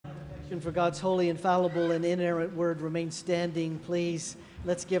And for God's holy, infallible, and inerrant word remain standing, please.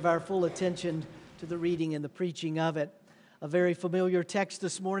 Let's give our full attention to the reading and the preaching of it. A very familiar text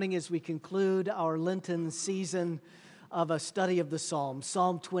this morning as we conclude our Lenten season of a study of the Psalms.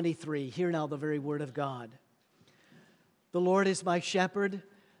 Psalm 23. Hear now the very word of God. The Lord is my shepherd,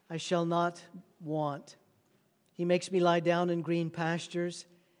 I shall not want. He makes me lie down in green pastures.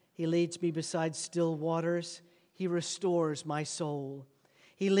 He leads me beside still waters. He restores my soul.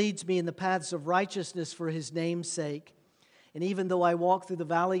 He leads me in the paths of righteousness for His name's sake. And even though I walk through the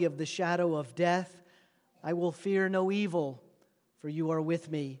valley of the shadow of death, I will fear no evil, for you are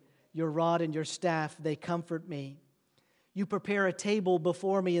with me. Your rod and your staff, they comfort me. You prepare a table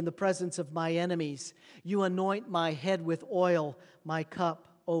before me in the presence of my enemies. You anoint my head with oil. My cup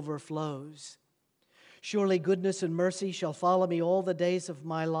overflows. Surely goodness and mercy shall follow me all the days of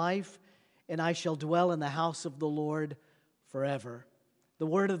my life, and I shall dwell in the house of the Lord forever. The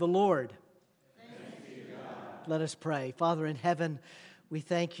word of the Lord. Thanks be to God. Let us pray. Father in heaven, we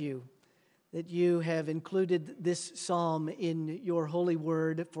thank you that you have included this psalm in your holy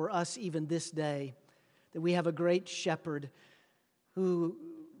word for us even this day, that we have a great shepherd who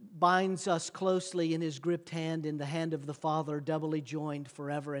binds us closely in his gripped hand in the hand of the Father, doubly joined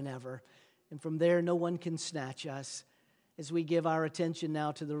forever and ever. And from there, no one can snatch us. As we give our attention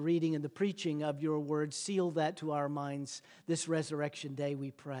now to the reading and the preaching of your word, seal that to our minds this resurrection day,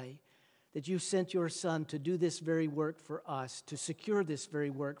 we pray. That you sent your Son to do this very work for us, to secure this very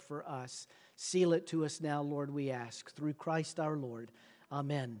work for us. Seal it to us now, Lord, we ask, through Christ our Lord.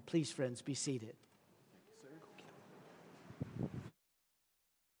 Amen. Please, friends, be seated.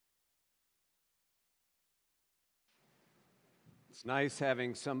 It's nice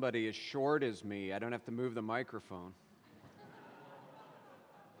having somebody as short as me. I don't have to move the microphone.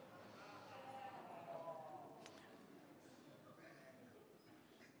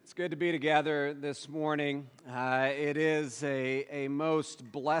 It's good to be together this morning. It is a most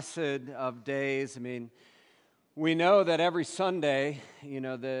blessed of days. I mean, we know that every Sunday,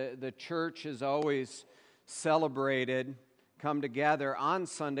 the church is always celebrated, come together on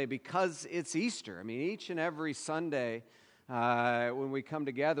Sunday because it's Easter. I mean, each and every Sunday when we come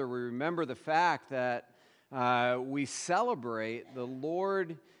together, we remember the fact that we celebrate the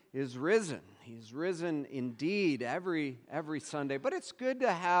Lord is risen. He's risen indeed every Sunday. But it's good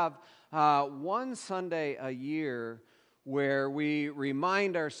to have one Sunday a year where we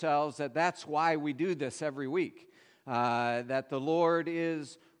remind ourselves that that's why we do this every week, that the Lord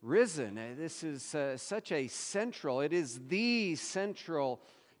is risen. This is such a central, it is the central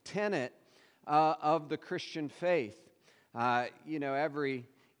tenet of the Christian faith. Every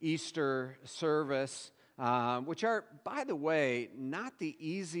Easter service, which are, by the way, not the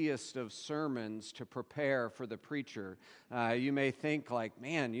easiest of sermons to prepare for the preacher. You may think like,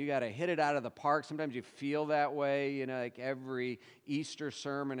 man, you got to hit it out of the park. Sometimes you feel that way, like every Easter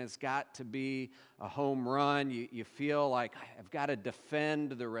sermon has got to be a home run. You feel like, I've got to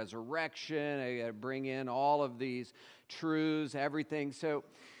defend the resurrection. I got to bring in all of these truths, everything. So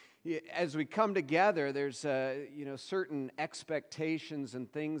as we come together, there's certain expectations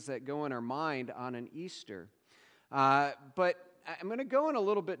and things that go in our mind on an Easter. But I'm going to go in a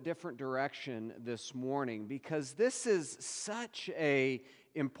little bit different direction this morning because this is such a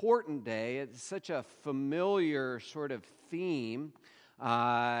important day. It's such a familiar sort of theme,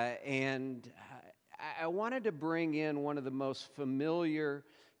 and I wanted to bring in one of the most familiar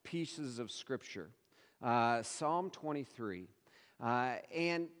pieces of Scripture, Psalm 23.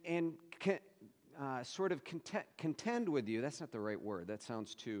 Sort of contend with you. That's not the right word. That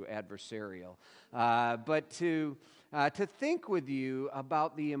sounds too adversarial. But to think with you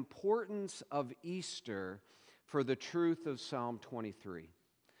about the importance of Easter for the truth of Psalm 23.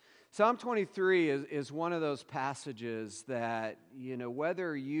 Psalm 23 is one of those passages that,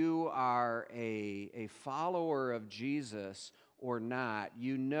 whether you are a follower of Jesus or not,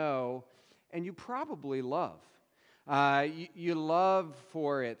 and you probably love. You love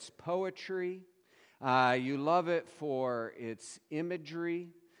for its poetry. You love it for its imagery.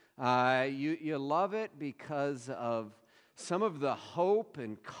 You love it because of some of the hope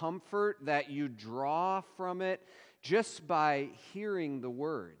and comfort that you draw from it just by hearing the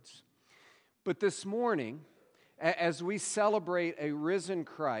words. But this morning, as we celebrate a risen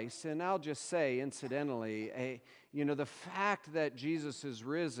Christ, and I'll just say, incidentally, the fact that Jesus is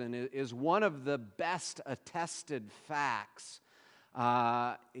risen is one of the best attested facts,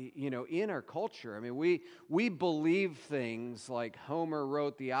 in our culture. I mean, we believe things like Homer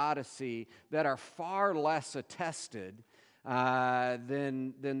wrote the Odyssey that are far less attested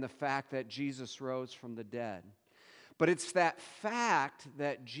than the fact that Jesus rose from the dead. But it's that fact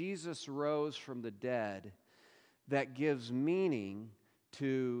that Jesus rose from the dead that gives meaning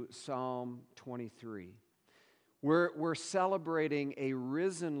to Psalm 23. We're celebrating a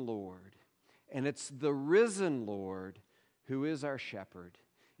risen Lord, and it's the risen Lord who is our shepherd.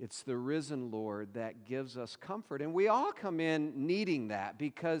 It's the risen Lord that gives us comfort. And we all come in needing that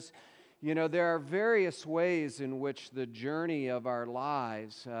because, there are various ways in which the journey of our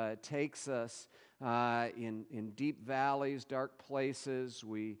lives takes us in deep valleys, dark places.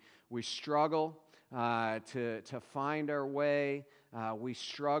 We struggle to find our way. We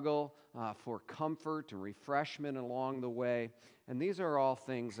struggle for comfort and refreshment along the way. And these are all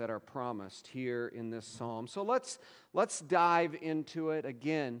things that are promised here in this psalm. So let's dive into it.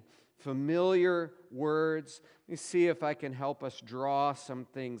 Again, familiar words. Let me see if I can help us draw some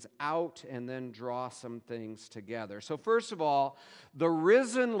things out and then draw some things together. So first of all, the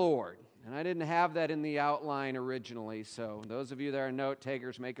risen Lord. And I didn't have that in the outline originally, so those of you that are note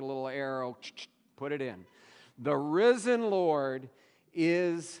takers, make a little arrow, put it in. The risen Lord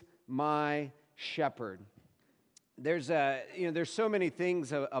is my shepherd. There's so many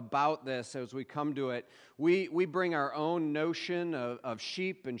things about this as we come to it. We bring our own notion of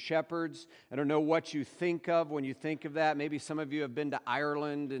sheep and shepherds. I don't know what you think of when you think of that. Maybe some of you have been to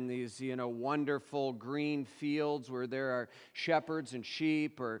Ireland in these wonderful green fields where there are shepherds and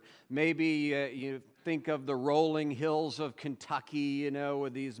sheep, or maybe you think of the rolling hills of Kentucky,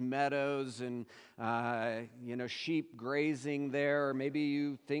 with these meadows and sheep grazing there. Or maybe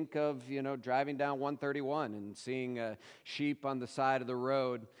you think of driving down 131 and seeing sheep on the side of the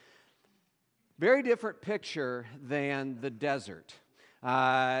road. Very different picture than the desert.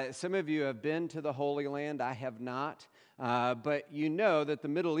 Some of you have been to the Holy Land. I have not. But you know that the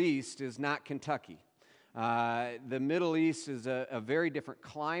Middle East is not Kentucky. The Middle East is a very different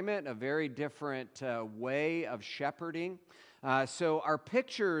climate, a very different way of shepherding. So our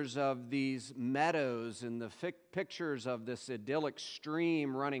pictures of these meadows and the pictures of this idyllic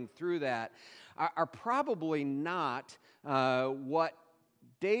stream running through that are probably not what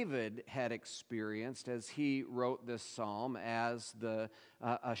David had experienced as he wrote this psalm as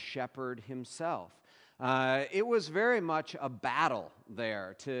a shepherd himself. It was very much a battle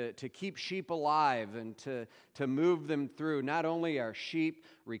there to keep sheep alive and to move them through. Not only are sheep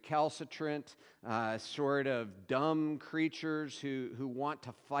recalcitrant, sort of dumb creatures who want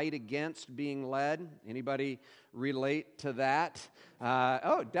to fight against being led. Anybody relate to that?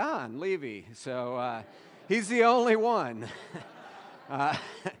 Don Levy. So he's the only one.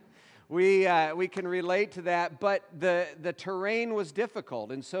 We can relate to that, but the terrain was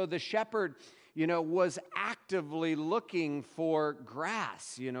difficult, and so the shepherd was actively looking for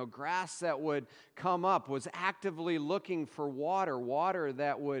grass, grass that would come up, was actively looking for water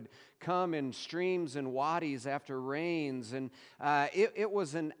that would come in streams and wadis after rains, and it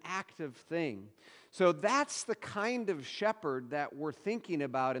was an active thing. So that's the kind of shepherd that we're thinking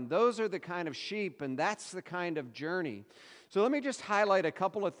about, and those are the kind of sheep, and that's the kind of journey. So let me just highlight a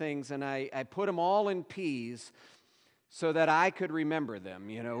couple of things, and I put them all in P's so that I could remember them.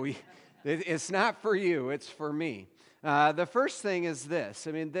 It's not for you, it's for me. The first thing is this.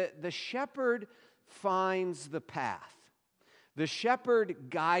 The shepherd finds the path. The shepherd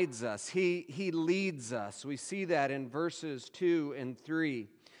guides us. He leads us. We see that in verses 2 and 3.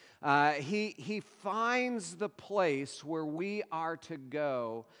 He finds the place where we are to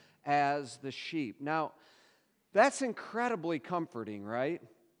go as the sheep. Now, that's incredibly comforting, right?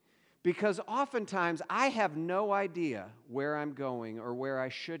 Because oftentimes I have no idea where I'm going or where I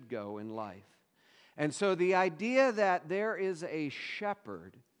should go in life. And so the idea that there is a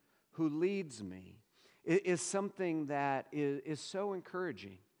shepherd who leads me is something that is so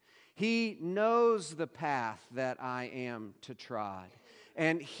encouraging. He knows the path that I am to trod,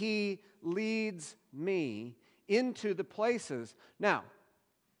 and he leads me into the places. Now,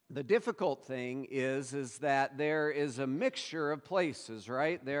 the difficult thing is that there is a mixture of places,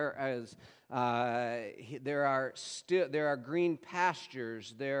 right? There are green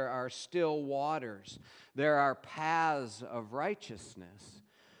pastures, there are still waters, there are paths of righteousness,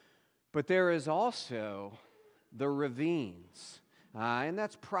 but there is also the ravines. And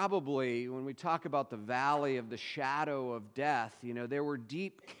that's probably, when we talk about the valley of the shadow of death, there were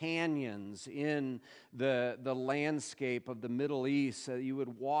deep canyons in the landscape of the Middle East that you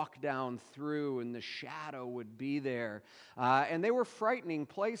would walk down through and the shadow would be there. And they were frightening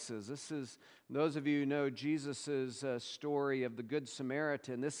places. This is, those of you who know Jesus' story of the Good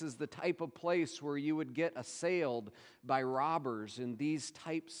Samaritan, this is the type of place where you would get assailed by robbers in these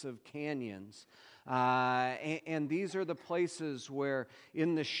types of canyons. And these are the places where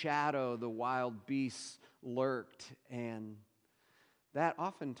in the shadow the wild beasts lurked, and that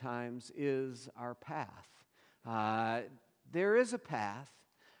oftentimes is our path. There is a path.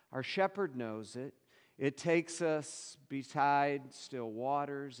 Our shepherd knows it. It takes us beside still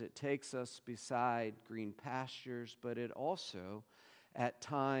waters. It takes us beside green pastures, but it also, at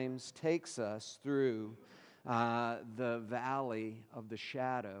times, takes us through the valley of the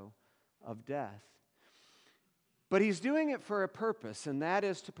shadow of death. But he's doing it for a purpose, and that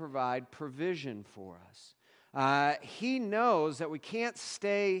is to provide provision for us. He knows that we can't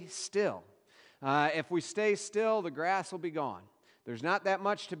stay still. If we stay still, the grass will be gone. There's not that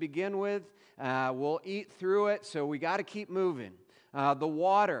much to begin with. We'll eat through it, so we got to keep moving. The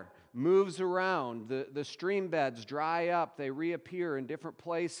water moves around. The stream beds dry up. They reappear in different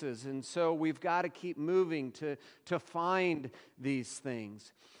places, and so we've got to keep moving to find these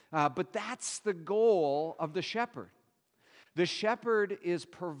things. But that's the goal of the shepherd. The shepherd is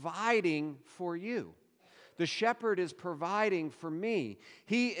providing for you. The shepherd is providing for me.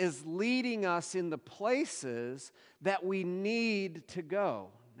 He is leading us in the places that we need to go.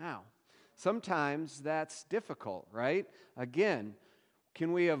 Now, sometimes that's difficult, right? Again,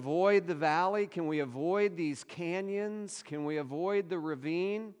 can we avoid the valley? Can we avoid these canyons? Can we avoid the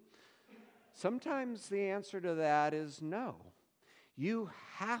ravine? Sometimes the answer to that is no. You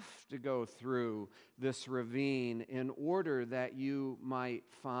have to go through this ravine in order that you might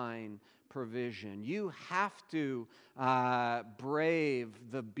find provision. You have to brave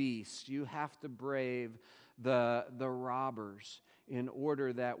the beast. You have to brave the robbers in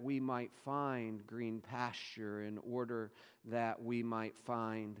order that we might find green pasture, in order that we might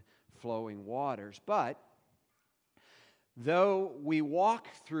find flowing waters. But though we walk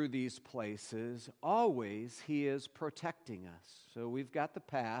through these places, always He is protecting us. So we've got the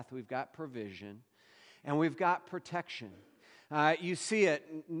path, we've got provision, and we've got protection. You see it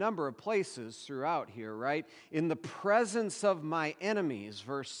in a number of places throughout here, right? In the presence of my enemies,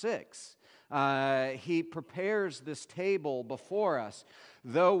 verse 6, He prepares this table before us.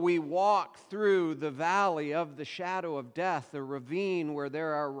 Though we walk through the valley of the shadow of death, the ravine where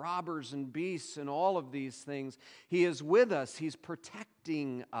there are robbers and beasts and all of these things, He is with us. He's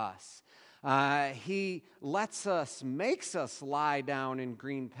protecting us. He makes us lie down in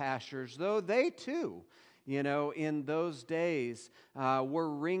green pastures, though they too, in those days were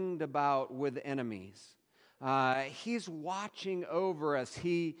ringed about with enemies. He's watching over us.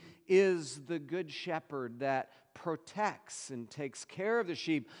 He is the good shepherd that protects and takes care of the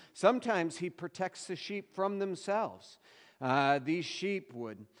sheep. Sometimes He protects the sheep from themselves. These sheep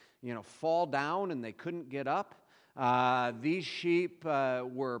would, fall down and they couldn't get up. These sheep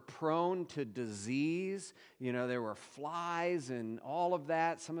were prone to disease. There were flies and all of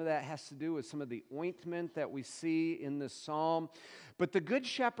that. Some of that has to do with some of the ointment that we see in this psalm. But the Good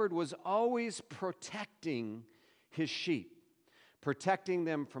Shepherd was always protecting His sheep, protecting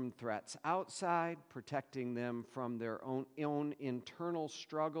them from threats outside, protecting them from their own internal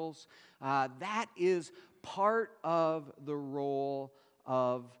struggles. That is part of the role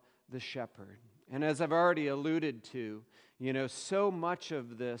of the shepherd. And as I've already alluded to, so much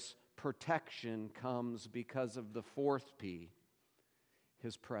of this protection comes because of the fourth P,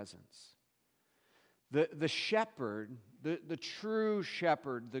 His presence. The shepherd, the true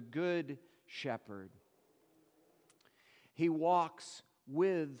shepherd, the good shepherd, He walks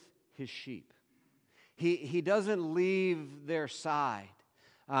with His sheep. He doesn't leave their side.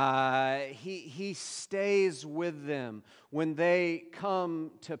 He stays with them when they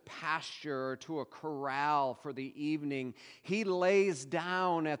come to pasture or to a corral for the evening. He lays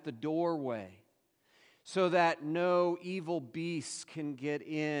down at the doorway so that no evil beasts can get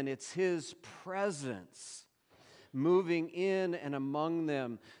in. It's His presence moving in and among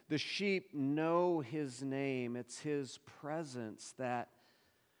them. The sheep know His name. It's His presence that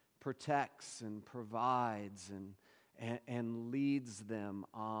protects and provides and leads them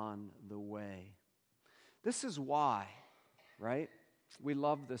on the way. This is why, right, we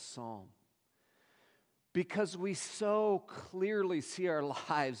love this psalm. Because we so clearly see our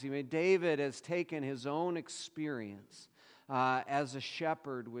lives. David has taken his own experience as a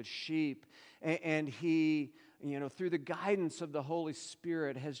shepherd with sheep, and he, through the guidance of the Holy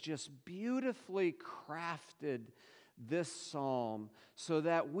Spirit, has just beautifully crafted this psalm so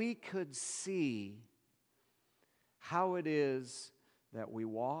that we could see how it is that we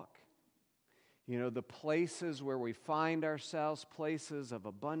walk, the places where we find ourselves, places of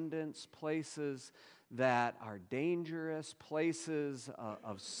abundance, places that are dangerous, places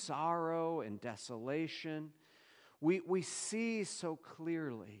of sorrow and desolation. We see so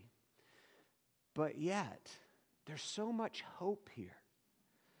clearly, but yet there's so much hope here.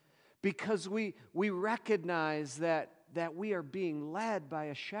 because we recognize that we are being led by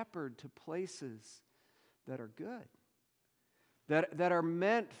a shepherd to places that are good, that are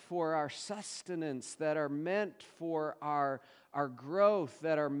meant for our sustenance, that are meant for our growth,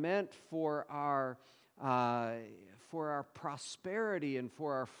 that are meant for our prosperity and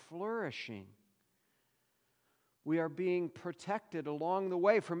for our flourishing. We are being protected along the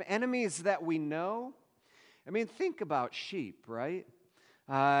way from enemies that we know. I mean, think about sheep, right?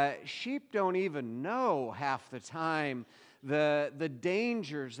 Sheep don't even know half the time the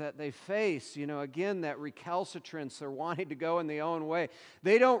dangers that they face. You know, again, that recalcitrance, they're wanting to go in their own way.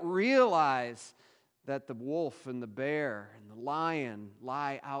 They don't realize that the wolf and the bear and the lion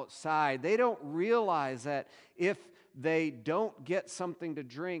lie outside. They don't realize that if they don't get something to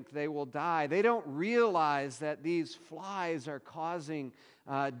drink, they will die. They don't realize that these flies are causing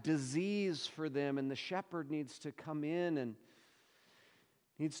disease for them, and the shepherd needs to come in and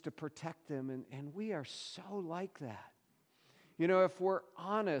needs to protect them. And we are so like that. You know, if we're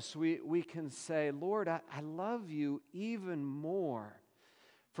honest, we can say, Lord, I love you even more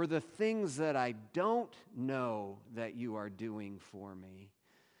for the things that I don't know that you are doing for me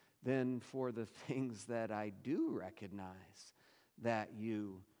than for the things that I do recognize that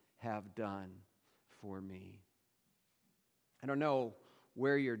you have done for me. I don't know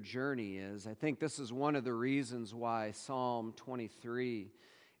where your journey is. I think this is one of the reasons why Psalm 23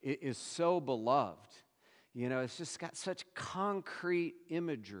 is so beloved. You know, it's just got such concrete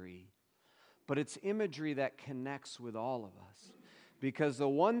imagery, but it's imagery that connects with all of us. Because the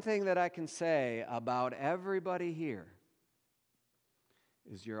one thing that I can say about everybody here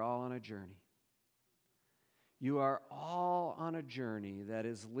is you're all on a journey. You are all on a journey that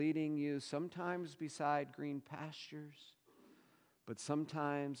is leading you sometimes beside green pastures, but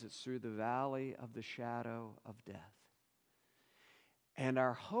sometimes it's through the valley of the shadow of death. And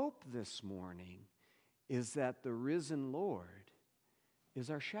our hope this morning is that the risen Lord is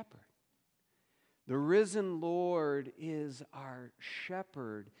our shepherd. The risen Lord is our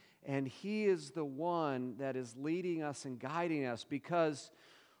shepherd, and He is the one that is leading us and guiding us, because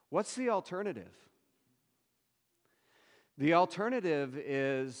what's the alternative? The alternative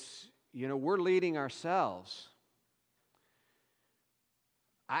is, you know, we're leading ourselves.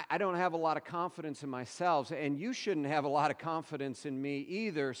 I don't have a lot of confidence in myself, and you shouldn't have a lot of confidence in me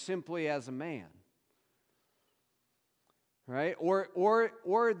either, simply as a man. Right? Or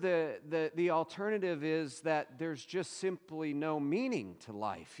the alternative is that there's just simply no meaning to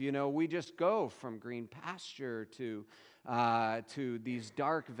life. You know, we just go from green pasture to these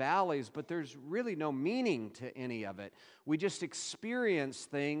dark valleys, but there's really no meaning to any of it. We just experience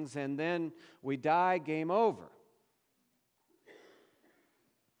things and then we die, game over.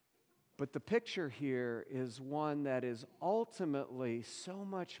 But the picture here is one that is ultimately so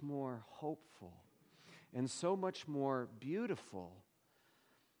much more hopeful and so much more beautiful,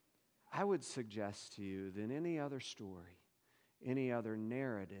 I would suggest to you, than any other story, any other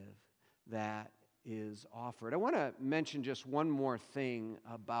narrative that is offered. I want to mention just one more thing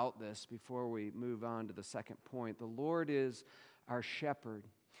about this before we move on to the second point. The Lord is our shepherd.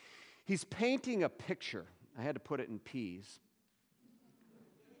 He's painting a picture. I had to put it in P's.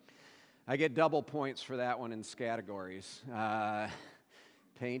 I get double points for that one in categories.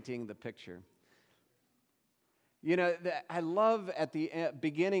 Painting the picture. You know, I love at the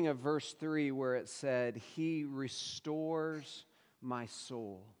beginning of verse 3 where it said, He restores my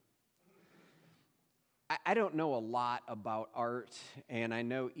soul. I don't know a lot about art, and I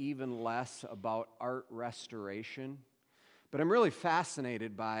know even less about art restoration, but I'm really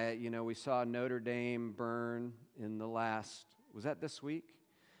fascinated by it. You know, we saw Notre Dame burn in the last, was that this week?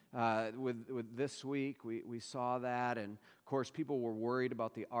 With this week, we saw that, and of course, people were worried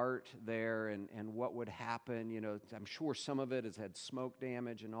about the art there and what would happen. You know, I'm sure some of it has had smoke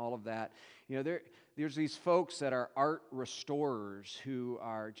damage and all of that. You know, there's these folks that are art restorers who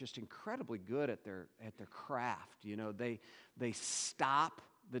are just incredibly good at their craft. You know, they stop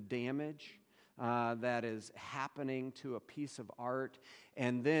the damage that is happening to a piece of art,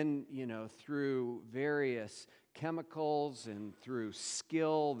 and then, you know, through various chemicals and through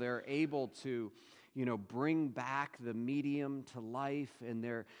skill, they're able to, you know, bring back the medium to life, and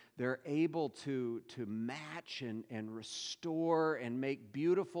they're able to match and restore and make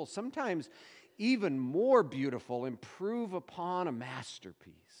beautiful, sometimes even more beautiful, improve upon a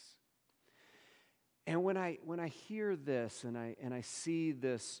masterpiece. And when I hear this and I see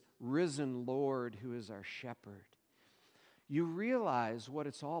this risen Lord who is our shepherd, you realize what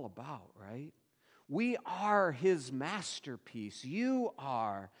it's all about, right? We are His masterpiece. You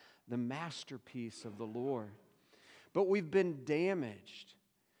are the masterpiece of the Lord. But we've been damaged.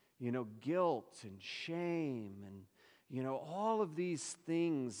 guilt and shame and, all of these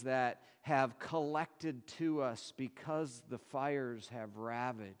things that have collected to us because the fires have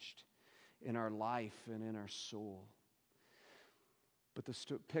ravaged in our life and in our soul. But the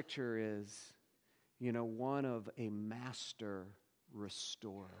picture is, one of a master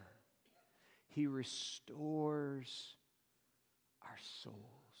restorer. He restores our souls.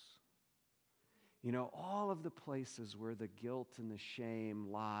 All of the places where the guilt and the shame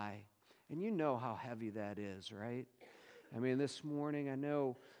lie. And you know how heavy that is, right? This morning, I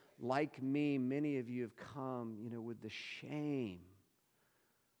know, like me, many of you have come, with the shame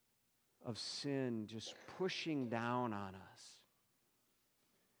of sin just pushing down on us.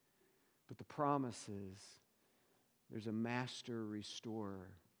 But the promise is there's a master restorer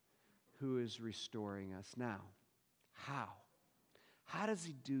who is restoring us. Now, how? How does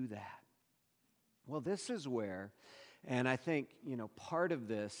he do that? Well, this is where, and I think, part of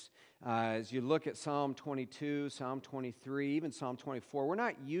this, as you look at Psalm 22, Psalm 23, even Psalm 24, we're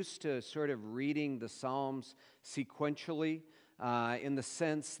not used to sort of reading the Psalms sequentially in the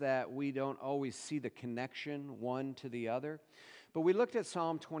sense that we don't always see the connection one to the other. But we looked at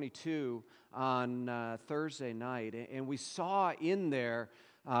Psalm 22 on Thursday night, and we saw in there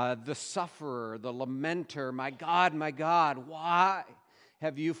the sufferer, the lamenter, my God, why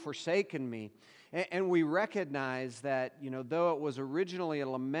have you forsaken me? And we recognize that, though it was originally a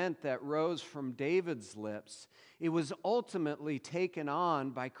lament that rose from David's lips, it was ultimately taken on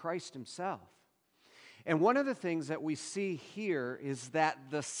by Christ himself. And one of the things that we see here is that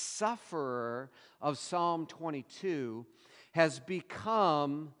the sufferer of Psalm 22 has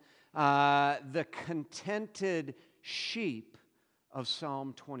become the contented sheep of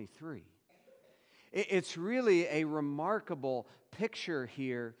Psalm 23. It's really a remarkable picture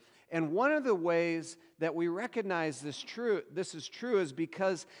here. And one of the ways that we recognize this is true is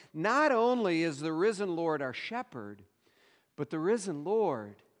because not only is the risen Lord our shepherd, but the risen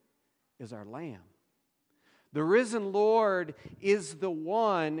Lord is our lamb. The risen Lord is the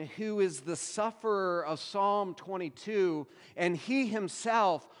one who is the sufferer of Psalm 22, and he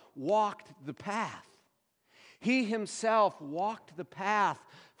himself walked the path. He himself walked the path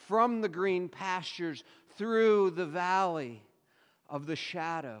from the green pastures through the valley of the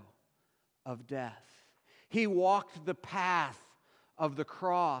shadow of death. He walked the path of the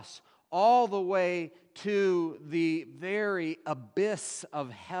cross all the way to the very abyss of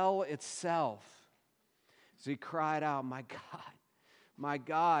hell itself. So he cried out, my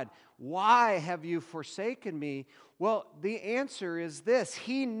God, why have you forsaken me? Well, the answer is this.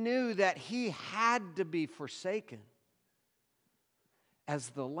 He knew that he had to be forsaken as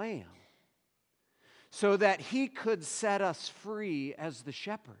the lamb so that he could set us free as the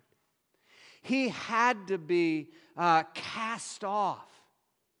shepherd. He had to be cast off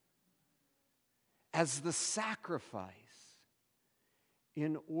as the sacrifice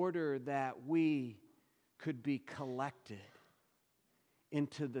in order that we could be collected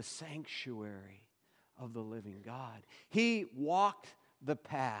into the sanctuary of the living God. He walked the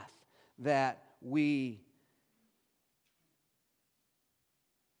path that we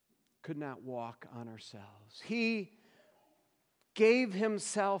could not walk on ourselves. He gave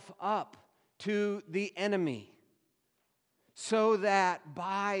himself up to the enemy so that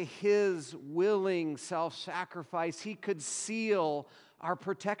by his willing self-sacrifice he could seal our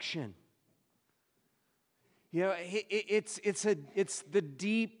protection. It's the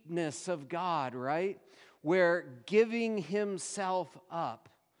deepness of God, right? Where giving himself up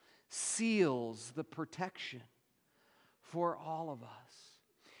seals the protection for all of us.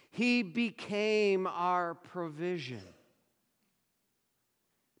 He became our provision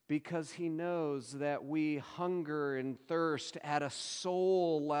because he knows that we hunger and thirst at a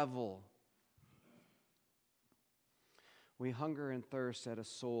soul level. We hunger and thirst at a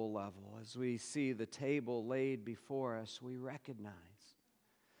soul level. As we see the table laid before us, we recognize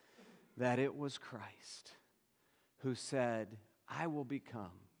that it was Christ who said, I will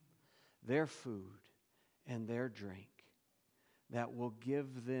become their food and their drink that will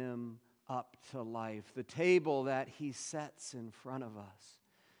give them up to life. The table that he sets in front of us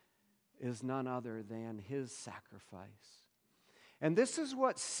is none other than his sacrifice. And this is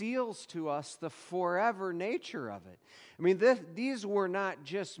what seals to us the forever nature of it. These were not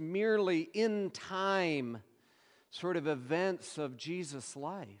just merely in time sort of events of Jesus'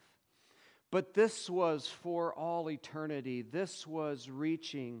 life, but this was for all eternity. This was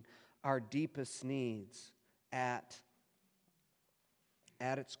reaching our deepest needs at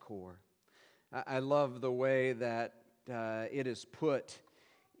its core. I love the way that it is put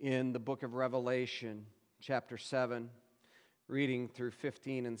in the book of Revelation, chapter 7, reading through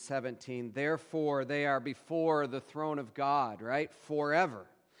 15 and 17. Therefore, they are before the throne of God, right? Forever.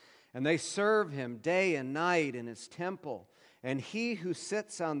 And they serve him day and night in his temple. And he who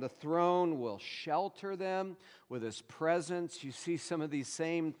sits on the throne will shelter them with his presence. You see some of these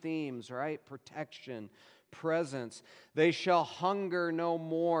same themes, right? Protection, presence. They shall hunger no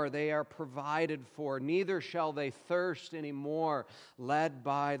more. They are provided for. Neither shall they thirst any more, led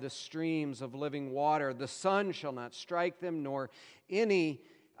by the streams of living water. The sun shall not strike them, nor any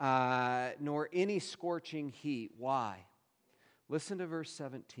scorching heat. Why? Listen to verse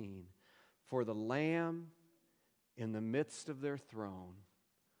 17. For the Lamb in the midst of their throne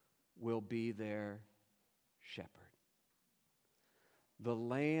will be their shepherd. The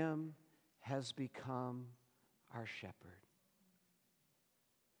Lamb has become our shepherd.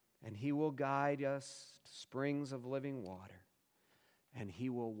 And he will guide us to springs of living water, and he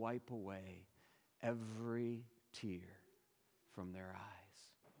will wipe away every tear from their eyes.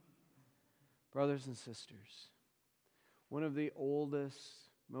 Brothers and sisters, one of the oldest,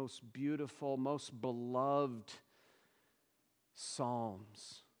 most beautiful, most beloved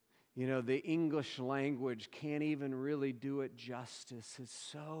Psalms. You know, the English language can't even really do it justice. It's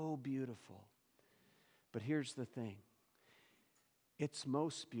so beautiful. But here's the thing. It's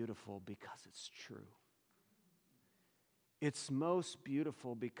most beautiful because it's true. It's most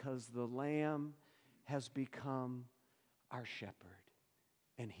beautiful because the Lamb has become our shepherd,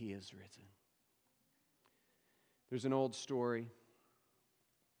 and he is risen. There's an old story.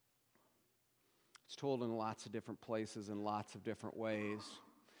 It's told in lots of different places in lots of different ways.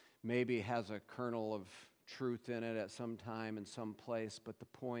 Maybe it has a kernel of truth in it at some time in some place, but the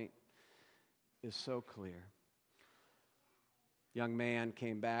point is so clear. Young man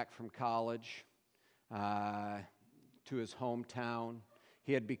came back from college to his hometown.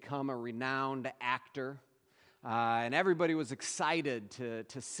 He had become a renowned actor, and everybody was excited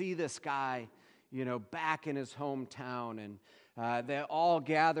to see this guy, back in his hometown. And they all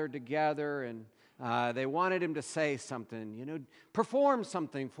gathered together, and they wanted him to say something, perform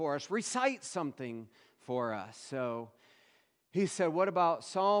something for us, recite something for us. So he said, what about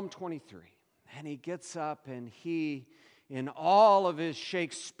Psalm 23? And he gets up and he, in all of his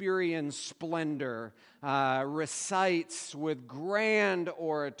Shakespearean splendor, recites with grand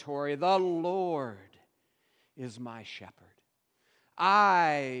oratory, the Lord is my shepherd.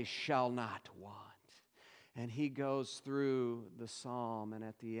 I shall not want. And he goes through the psalm, and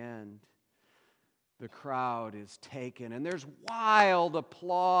at the end, the crowd is taken, and there's wild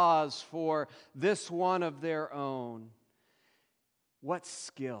applause for this one of their own. What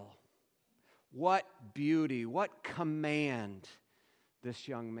skill, what beauty, what command this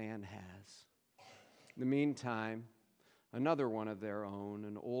young man has. In the meantime, another one of their own,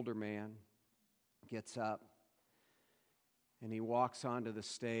 an older man, gets up, and he walks onto the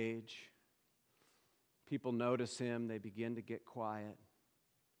stage. People notice him, they begin to get quiet.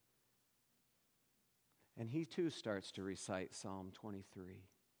 And he too starts to recite Psalm 23.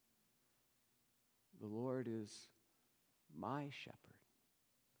 The Lord is my shepherd.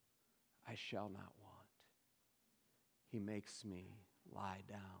 I shall not want. He makes me lie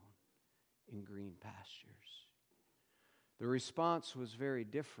down in green pastures. The response was very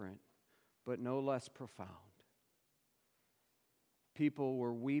different, but no less profound. People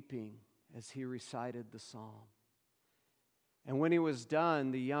were weeping as he recited the psalm. And when he was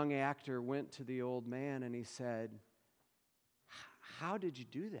done, the young actor went to the old man and he said, how did you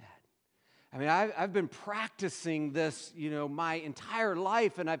do that? I mean, I've been practicing this, my entire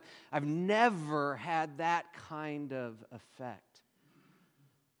life, and I've never had that kind of effect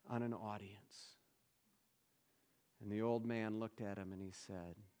on an audience. And the old man looked at him and he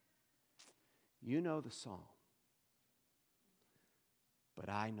said, you know the psalm, but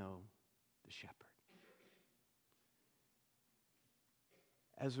I know the shepherd.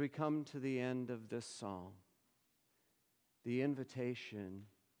 As we come to the end of this psalm, the invitation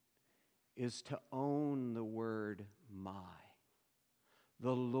is to own the word my.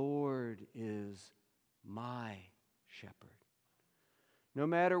 The Lord is my shepherd. No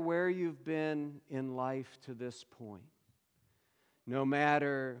matter where you've been in life to this point, no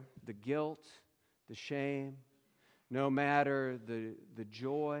matter the guilt, the shame, no matter the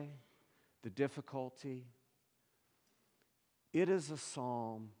joy, the difficulty, it is a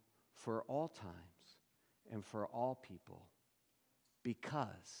psalm for all times and for all people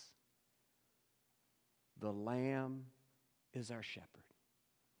because the Lamb is our shepherd.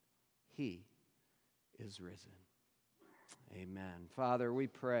 He is risen. Amen. Father, we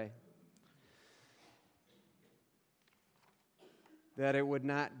pray that it would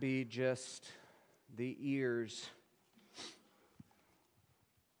not be just the ears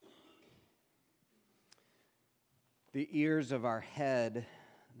the ears of our head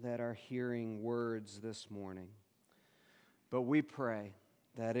that are hearing words this morning, but we pray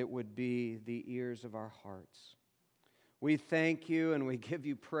that it would be the ears of our hearts. We thank you and we give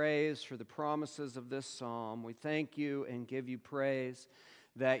you praise for the promises of this psalm. We thank you and give you praise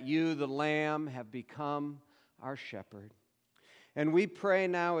that you, the Lamb, have become our shepherd. And we pray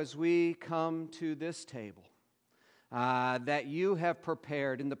now as we come to this table that you have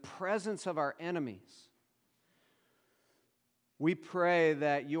prepared in the presence of our enemies. We pray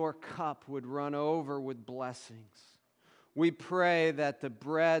that your cup would run over with blessings. We pray that the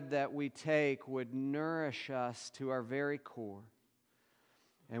bread that we take would nourish us to our very core.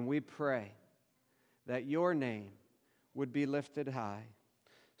 And we pray that your name would be lifted high.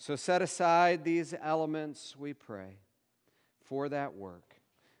 So set aside these elements, we pray, for that work.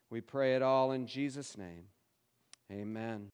 We pray it all in Jesus' name. Amen.